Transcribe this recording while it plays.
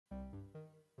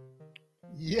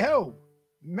Yo,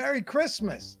 Merry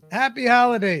Christmas. Happy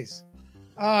holidays.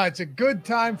 It's a good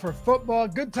time for football.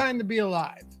 Good time to be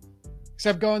alive.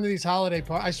 Except going to these holiday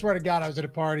parties. I swear to God, I was at a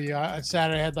party on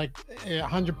Saturday. I had like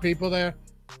 100 people there.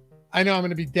 I know I'm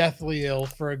going to be deathly ill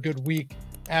for a good week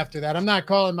after that. I'm not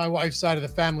calling my wife's side of the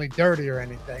family dirty or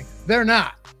anything. They're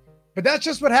not. But that's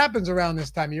just what happens around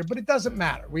this time of year. But it doesn't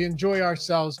matter. We enjoy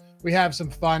ourselves. We have some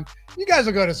fun. You guys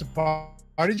will go to some parties.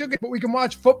 But we can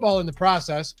watch football in the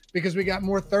process because we got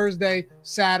more Thursday,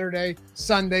 Saturday,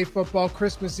 Sunday football,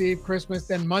 Christmas Eve, Christmas,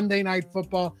 then Monday night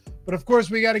football. But of course,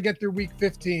 we got to get through week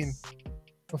 15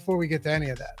 before we get to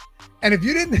any of that. And if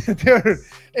you didn't, dude,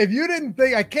 if you didn't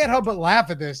think, I can't help but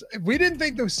laugh at this. If we didn't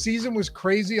think the season was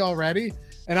crazy already,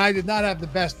 and I did not have the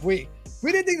best week,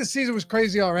 we didn't think the season was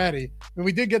crazy already. And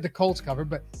we did get the Colts covered,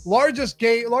 but largest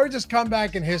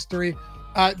comeback in history.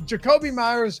 Jacoby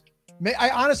Myers.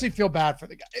 I honestly feel bad for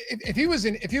the guy. If he was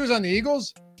on the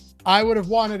Eagles, I would have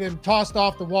wanted him tossed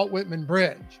off the Walt Whitman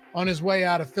Bridge on his way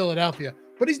out of Philadelphia.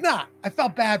 But he's not. I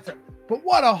felt bad for him. But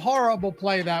what a horrible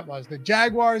play that was. The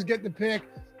Jaguars get the pick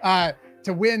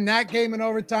to win that game in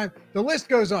overtime. The list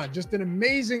goes on. Just an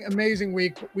amazing, amazing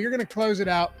week. We're going to close it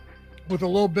out with a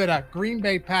little bit of Green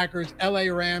Bay Packers, LA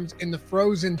Rams in the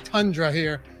frozen tundra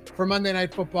here for Monday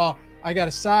Night Football. I got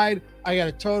a side. I got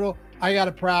a total. I got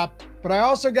a prop. But I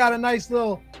also got a nice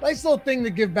little thing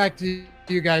to give back to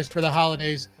you guys for the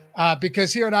holidays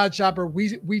because here at Odd Shopper,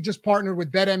 we just partnered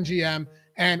with BetMGM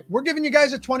and we're giving you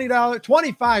guys a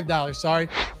 $25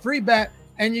 free bet,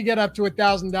 and you get up to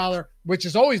 $1,000, which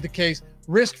is always the case,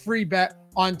 risk-free bet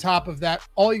on top of that.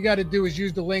 All you got to do is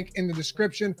use the link in the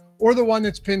description or the one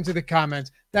that's pinned to the comments.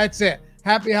 That's it.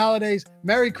 Happy holidays.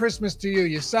 Merry Christmas to you.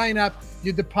 You sign up,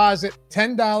 you deposit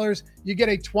 $10, you get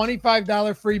a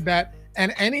 $25 free bet.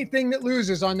 And anything that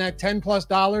loses on that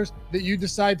 $10+ that you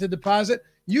decide to deposit,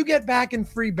 you get back in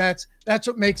free bets. That's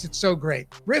what makes it so great.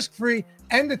 Risk-free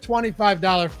and a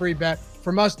 $25 free bet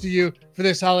from us to you for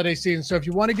this holiday season. So if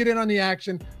you want to get in on the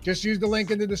action, just use the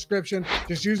link in the description.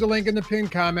 Just use the link in the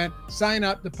pinned comment. Sign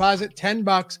up, deposit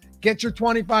 $10, get your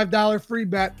 $25 free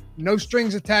bet. No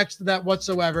strings attached to that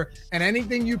whatsoever. And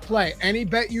anything you play, any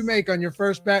bet you make on your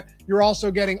first bet, you're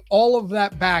also getting all of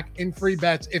that back in free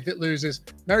bets if it loses.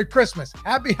 Merry Christmas.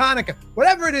 Happy Hanukkah.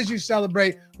 Whatever it is you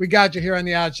celebrate, we got you here on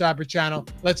the Odd Shopper channel.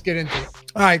 Let's get into it.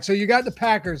 All right, so you got the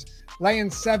Packers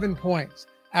laying 7 points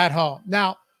at home.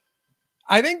 Now,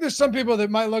 I think there's some people that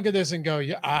might look at this and go,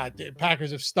 yeah, dude,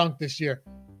 Packers have stunk this year.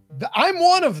 I'm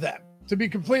one of them, to be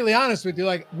completely honest with you.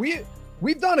 Like, we've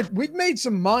made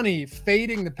some money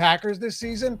fading the Packers this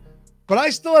season, but I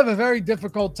still have a very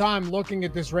difficult time looking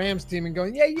at this Rams team and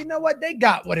going, yeah, you know what? They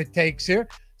got what it takes here.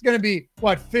 It's going to be,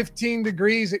 15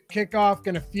 degrees at kickoff,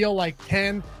 going to feel like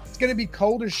 10. It's going to be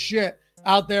cold as shit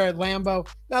out there at Lambeau.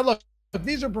 Now, look,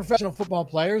 these are professional football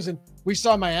players, and we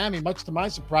saw Miami, much to my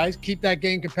surprise, keep that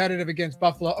game competitive against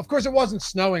Buffalo. Of course, it wasn't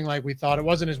snowing like we thought. It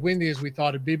wasn't as windy as we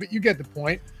thought it'd be, but you get the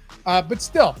point. But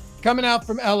still, coming out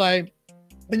from LA,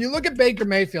 and you look at Baker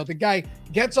Mayfield, the guy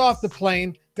gets off the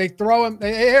plane, they throw him,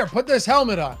 hey, here, put this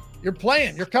helmet on. You're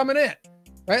playing, you're coming in,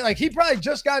 right? Like, he probably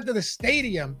just got to the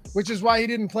stadium, which is why he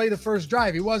didn't play the first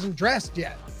drive. He wasn't dressed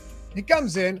yet. He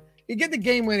comes in, he get the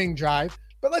game-winning drive,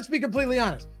 but let's be completely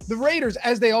honest. The Raiders,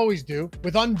 as they always do,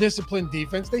 with undisciplined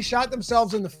defense, they shot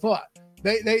themselves in the foot.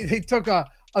 They took a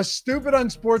stupid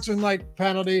unsportsmanlike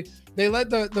penalty. They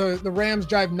let the Rams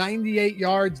drive 98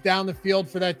 yards down the field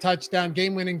for that touchdown,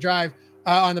 game-winning drive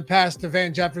on the pass to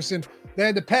Van Jefferson. They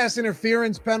had the pass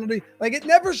interference penalty. Like, it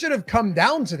never should have come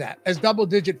down to that as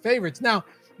double-digit favorites. Now,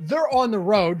 they're on the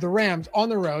road, the Rams on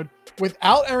the road,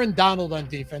 without Aaron Donald on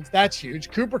defense. That's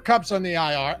huge. Cooper Kupp's on the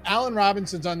IR. Allen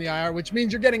Robinson's on the IR, which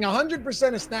means you're getting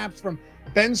 100% of snaps from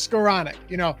Ben Skoranek.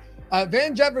 You know,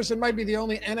 Van Jefferson might be the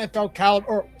only NFL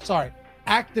caliber,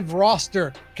 active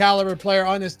roster caliber player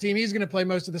on this team. He's going to play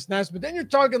most of the snaps. But then you're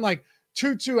talking like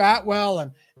Tutu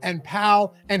Atwell and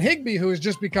Powell and Higbee, who has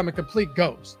just become a complete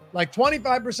ghost. Like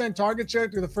 25% target share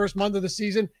through the first month of the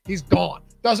season. He's gone.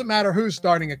 Doesn't matter who's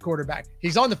starting at quarterback.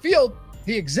 He's on the field.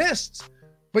 He exists,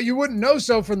 but you wouldn't know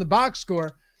so from the box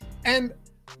score. And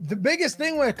the biggest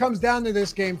thing when it comes down to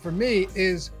this game for me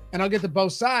is, and I'll get to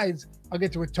both sides, I'll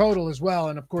get to a total as well,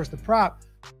 and of course the prop.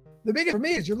 The biggest for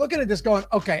me is you're looking at this going,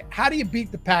 okay, how do you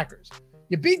beat the Packers?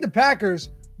 You beat the Packers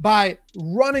by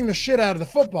running the shit out of the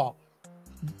football.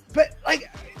 But like,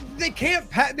 they can't,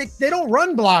 they don't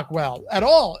run block well at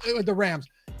all with the Rams.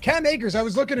 Cam Akers, I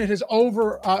was looking at his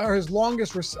or his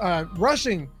longest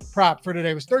rushing prop for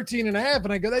today was 13.5.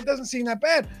 And I go, that doesn't seem that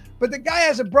bad. But the guy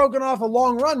hasn't broken off a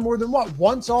long run more than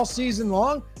once all season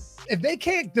long. if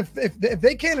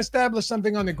they can't establish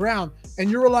something on the ground, and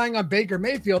you're relying on Baker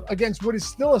Mayfield against what is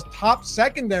still a top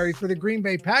secondary for the Green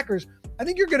Bay Packers, I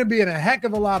think you're going to be in a heck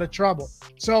of a lot of trouble.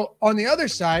 So on the other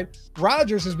side,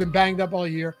 Rodgers has been banged up all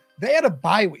year. They had a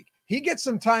bye week. He gets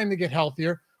some time to get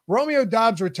healthier. Romeo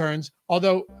Doubs returns,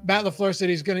 although Matt LaFleur said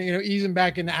he's going to ease him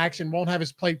back into action, won't have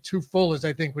his plate too full, is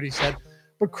I think what he said.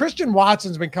 But Christian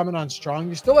Watson's been coming on strong.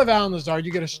 You still have Allen Lazard.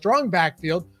 You get a strong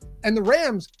backfield. And the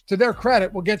Rams, to their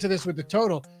credit, we'll get to this with the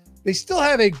total, they still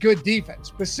have a good defense,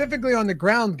 specifically on the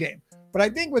ground game. But I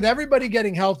think with everybody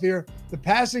getting healthier, the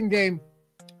passing game,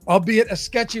 albeit a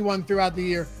sketchy one throughout the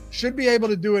year, should be able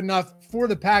to do enough for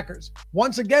the Packers.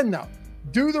 Once again, though,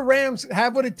 do the Rams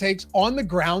have what it takes on the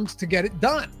ground to get it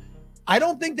done? I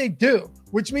don't think they do,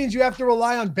 which means you have to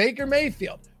rely on Baker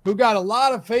Mayfield, who got a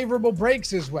lot of favorable breaks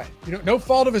his way. No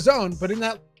fault of his own, but in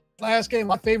that last game, a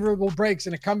lot of favorable breaks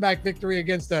and a comeback victory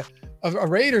against a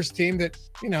Raiders team that,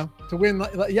 to win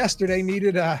yesterday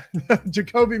needed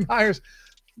Jacoby Myers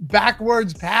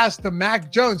backwards pass to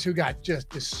Mac Jones, who got just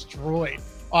destroyed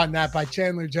on that by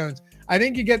Chandler Jones. I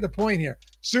think you get the point here.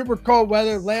 Super cold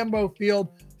weather, Lambeau Field,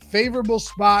 favorable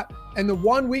spot. And the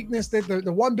one weakness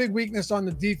the one big weakness on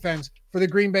the defense for the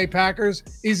Green Bay Packers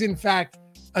is, in fact,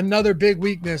 another big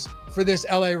weakness for this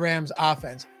LA Rams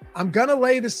offense. I'm going to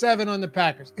lay the 7 on the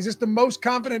Packers. Is this the most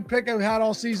confident pick I've had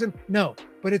all season? No,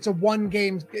 but it's a one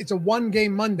game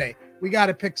Monday. We got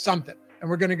to pick something, and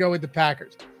we're going to go with the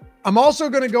Packers. I'm also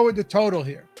going to go with the total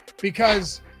here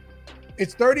because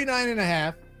it's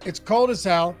 39.5. It's cold as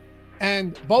hell,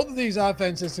 and both of these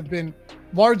offenses have been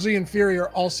largely inferior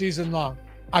all season long.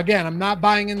 Again, I'm not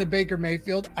buying into Baker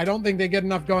Mayfield. I don't think they get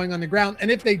enough going on the ground, and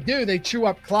if they do, they chew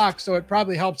up clock, so it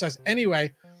probably helps us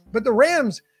anyway. But the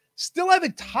Rams still have a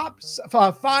top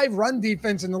 5 run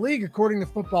defense in the league, according to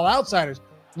Football Outsiders.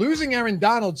 Losing Aaron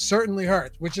Donald certainly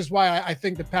hurts, which is why I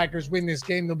think the Packers win this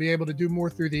game. They'll be able to do more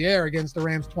through the air against the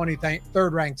Rams'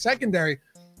 23rd ranked secondary.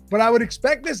 But I would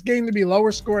expect this game to be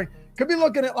lower scoring. Could be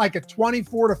looking at like a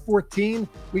 24-14.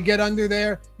 We get under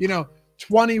there,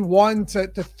 21 to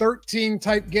 13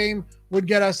 type game would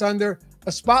get us under.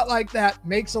 A spot like that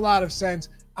makes a lot of sense.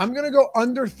 I'm going to go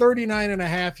under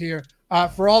 39.5 here.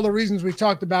 For all the reasons we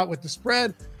talked about with the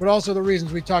spread, but also the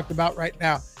reasons we talked about right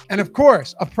now. And of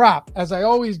course, a prop, as I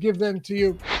always give them to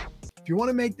you. If you want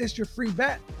to make this your free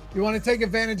bet, you want to take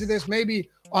advantage of this, maybe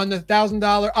on the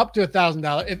 $1,000, up to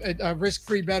 $1,000, a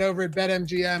risk-free bet over at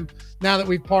BetMGM, now that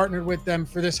we've partnered with them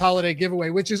for this holiday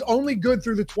giveaway, which is only good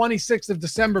through the 26th of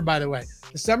December, by the way.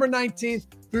 December 19th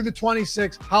through the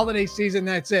 26th, holiday season,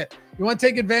 that's it. You want to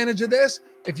take advantage of this?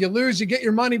 If you lose, you get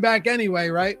your money back anyway,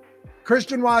 right?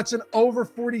 Christian Watson over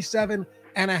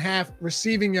 47.5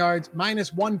 receiving yards,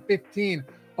 minus 115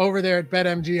 over there at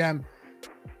BetMGM.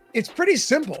 It's pretty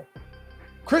simple.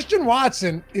 Christian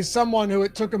Watson is someone who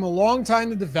it took him a long time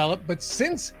to develop, but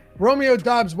since Romeo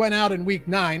Doubs went out in week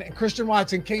 9 and Christian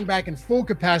Watson came back in full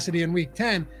capacity in week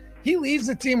 10, he leads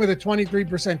the team with a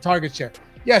 23% target share.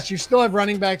 Yes, you still have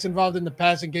running backs involved in the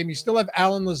passing game. You still have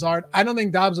Allen Lazard. I don't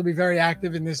think Doubs will be very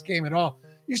active in this game at all.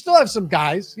 You still have some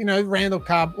guys, Randall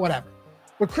Cobb, whatever.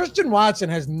 But Christian Watson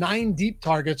has 9 deep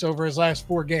targets over his last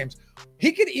 4 games.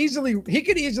 He could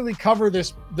easily cover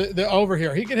the over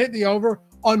here. He could hit the over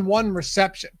on 1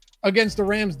 reception against the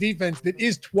Rams defense that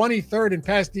is 23rd in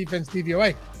pass defense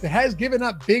DVOA, that has given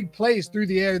up big plays through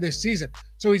the air this season.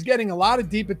 So he's getting a lot of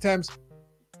deep attempts.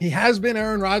 He has been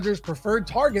Aaron Rodgers' preferred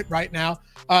target right now,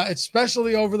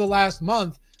 especially over the last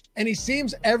month. And he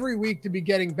seems every week to be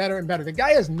getting better and better. The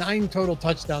guy has 9 total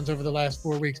touchdowns over the last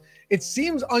 4 weeks. It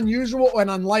seems unusual and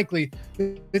unlikely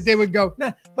that they would go,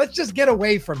 nah, let's just get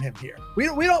away from him here.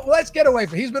 Let's get away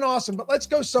from him. He's been awesome, but let's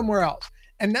go somewhere else.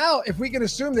 And now, if we can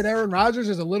assume that Aaron Rodgers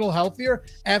is a little healthier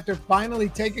after finally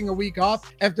taking a week off,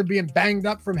 after being banged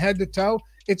up from head to toe,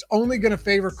 it's only going to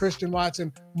favor Christian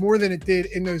Watson more than it did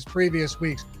in those previous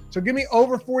weeks. So give me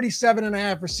over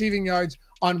 47.5 receiving yards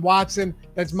on Watson.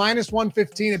 That's minus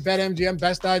 115 at BetMGM.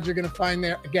 Best odds you're going to find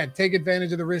there. Again, take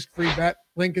advantage of the risk-free bet.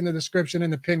 Link in the description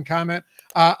and the pinned comment.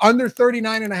 Under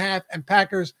 39.5 and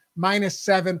Packers minus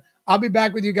 7. I'll be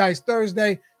back with you guys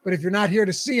Thursday. But if you're not here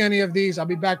to see any of these, I'll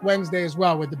be back Wednesday as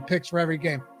well with the picks for every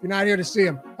game. If you're not here to see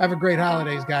them, have a great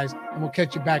holidays, guys. And we'll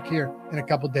catch you back here in a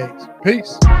couple days.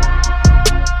 Peace.